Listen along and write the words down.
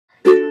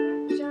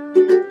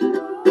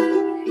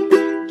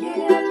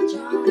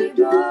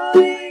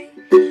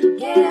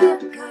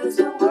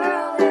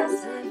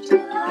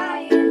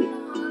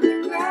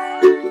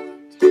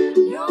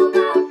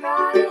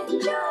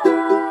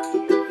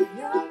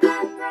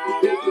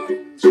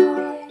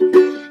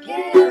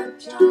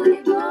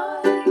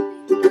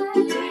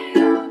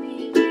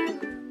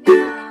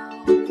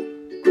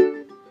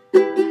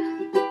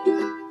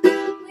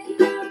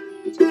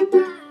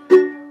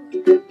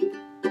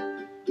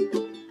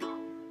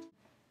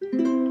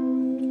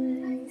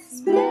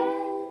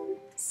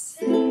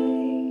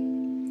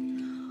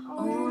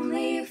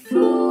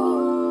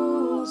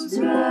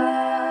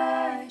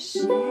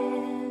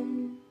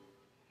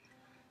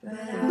But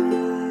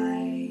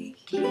I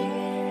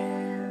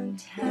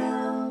can't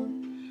help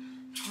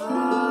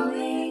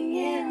falling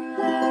in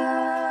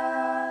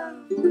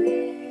love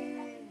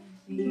with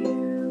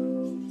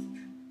you.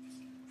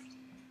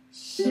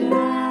 Shall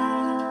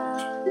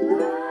I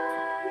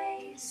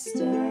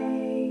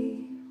stay?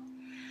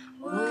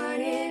 Would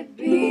it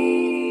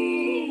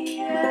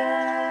be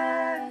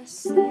a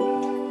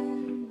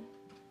sin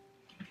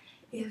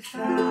if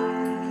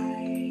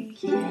I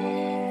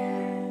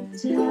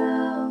can't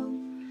help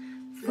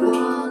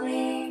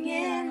falling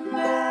in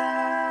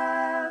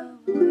love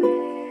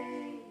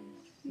with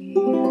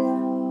you?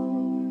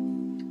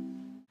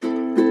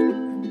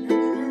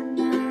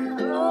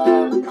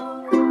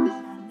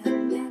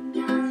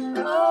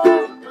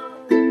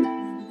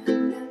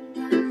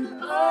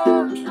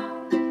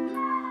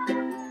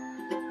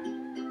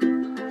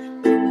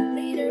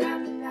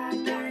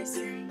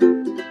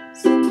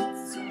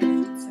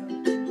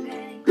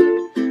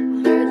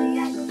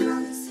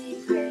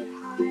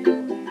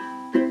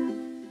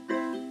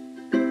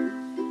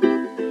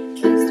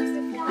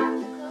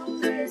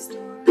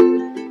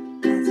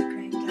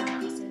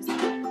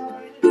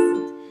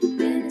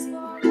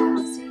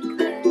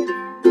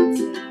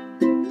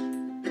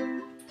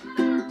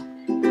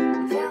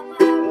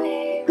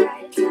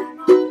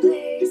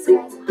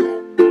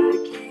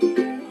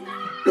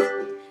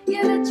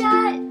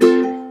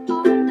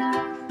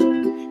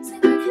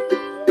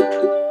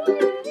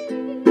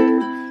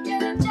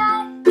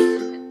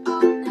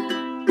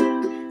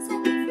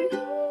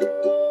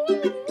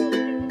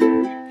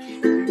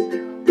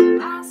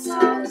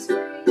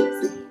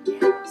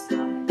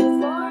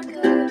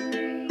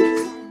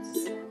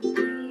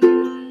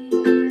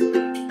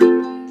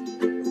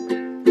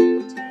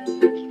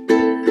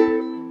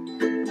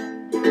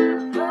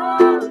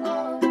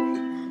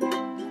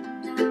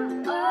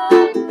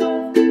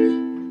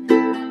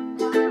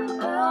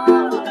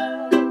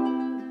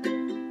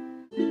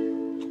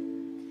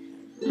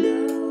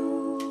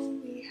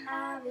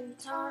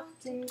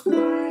 Talked in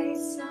quite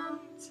some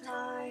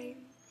time.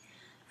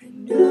 I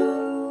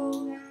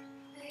know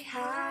they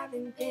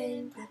haven't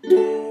been the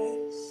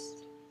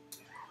best.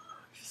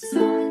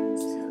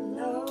 Since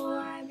hello,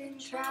 I've been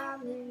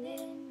traveling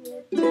in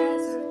the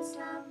deserts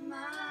of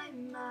my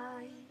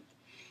mind,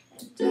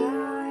 and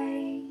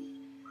I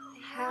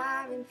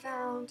haven't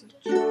found a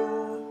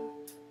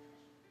drop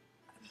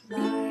of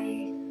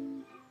light.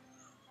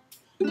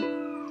 I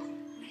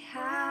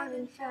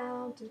haven't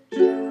found a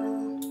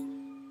drop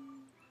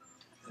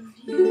of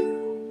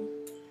you.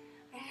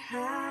 I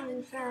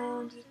haven't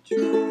found a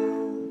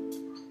drop.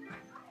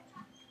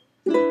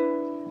 I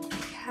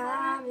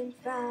haven't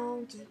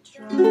found a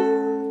drop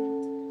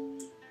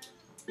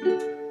of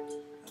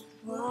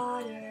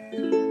water.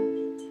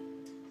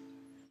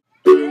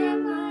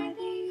 Am I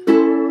the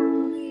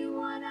only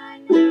one I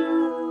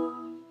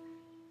know?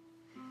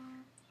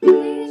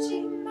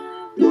 Reaching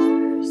my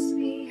worst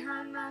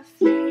behind my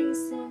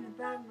face and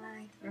above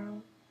my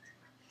throat.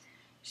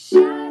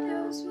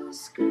 Shadows will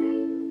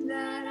scream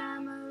that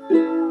I'm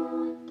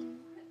alone.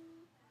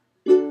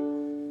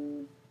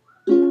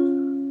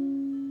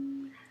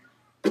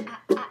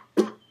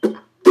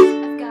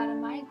 I've got a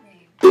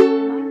migraine,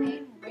 and my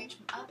pain will range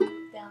from up,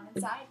 down,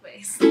 and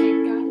sideways.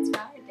 Thank God it's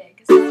Friday,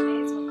 'cause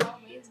Fridays will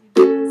always be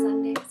better than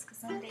Sundays, 'cause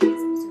Sundays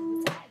are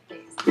suicide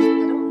days. I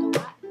don't know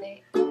why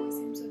they always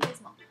seem so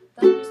dismal.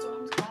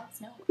 Thunderstorms, clouds,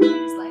 snow,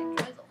 rain, slight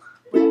drizzle.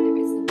 Whether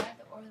it's the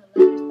weather or the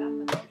letters by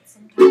my bed,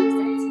 sometimes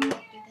that's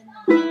better than the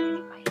writing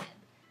in my head.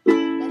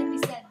 Let it be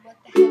said what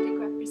the headache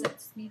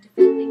represents me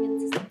defending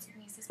and suspending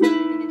me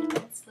suspended in a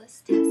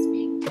defenseless test,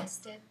 being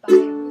tested by a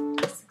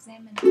ruthless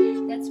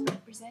examiner that's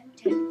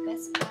represented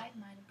best by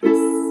my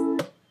depressing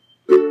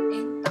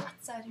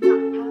thoughts. I do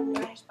not have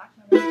writers back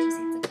my right. She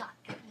sees the clock.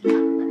 I do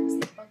not let him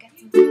sleep. I'll get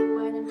some sleep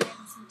when I'm dead,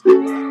 and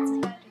sometimes that's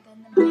better than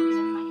the migraine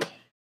in my head.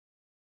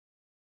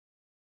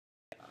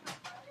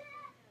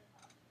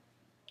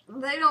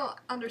 They don't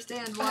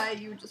understand why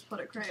you just put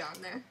a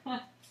crayon there.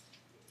 Cut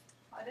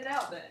it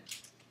out then.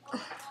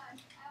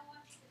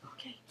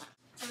 Okay.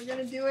 Are we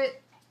gonna do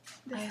it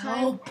this I time?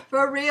 hope.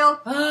 For real?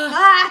 One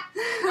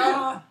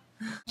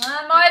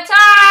more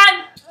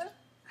time!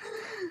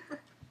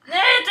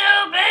 Need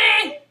to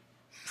be!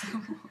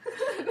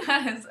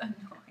 That is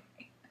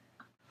annoying.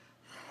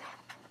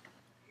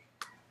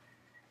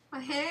 My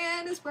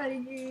hand is sweaty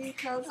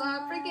because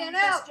I'm freaking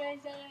out.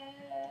 Frustrated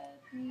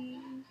me.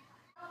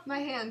 My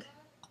hand.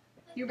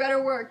 You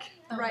better work.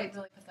 That was a Right.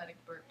 really pathetic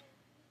burp.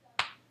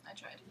 I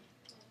tried.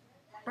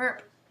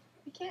 Burp.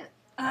 I can't.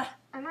 Ah.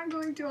 I'm not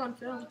going to on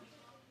film.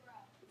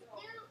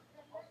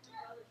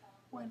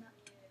 Why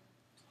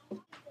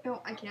not?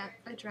 No, I can't.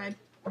 I tried.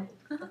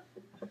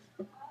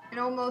 It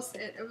almost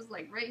hit. It was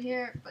like right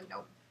here, but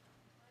nope.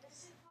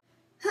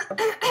 Here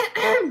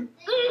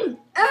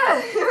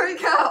we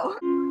go.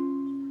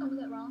 Oh, was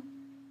that wrong?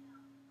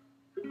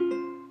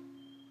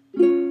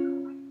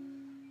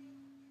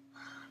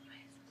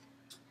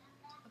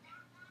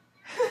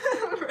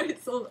 Praise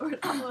the Lord.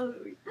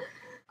 Hallelujah.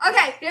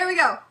 Okay, here we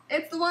go.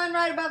 It's the one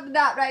right above the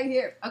dot right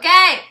here.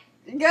 Okay!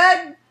 You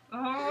good?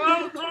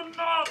 I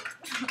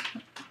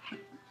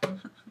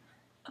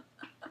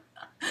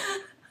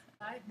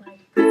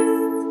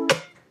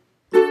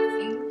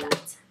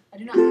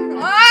do not.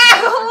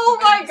 Oh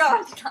my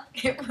gosh.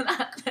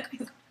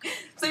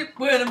 Sleep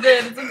when I'm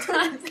dead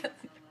sometimes.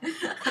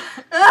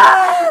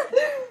 Ah!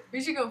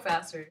 We should go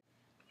faster.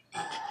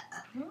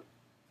 Woo!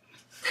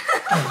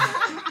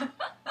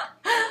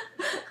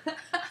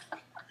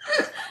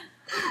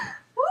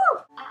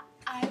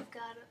 I've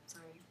got it.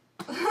 Sorry.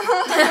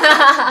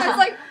 I was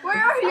like,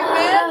 where are you,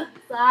 man?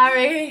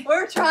 Sorry.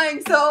 We're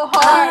trying so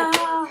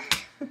hard.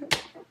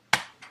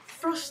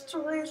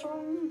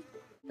 Frustration.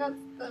 That's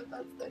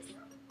this.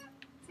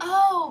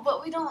 Oh,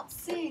 but we don't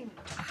sing.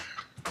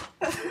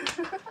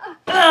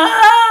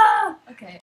 Okay.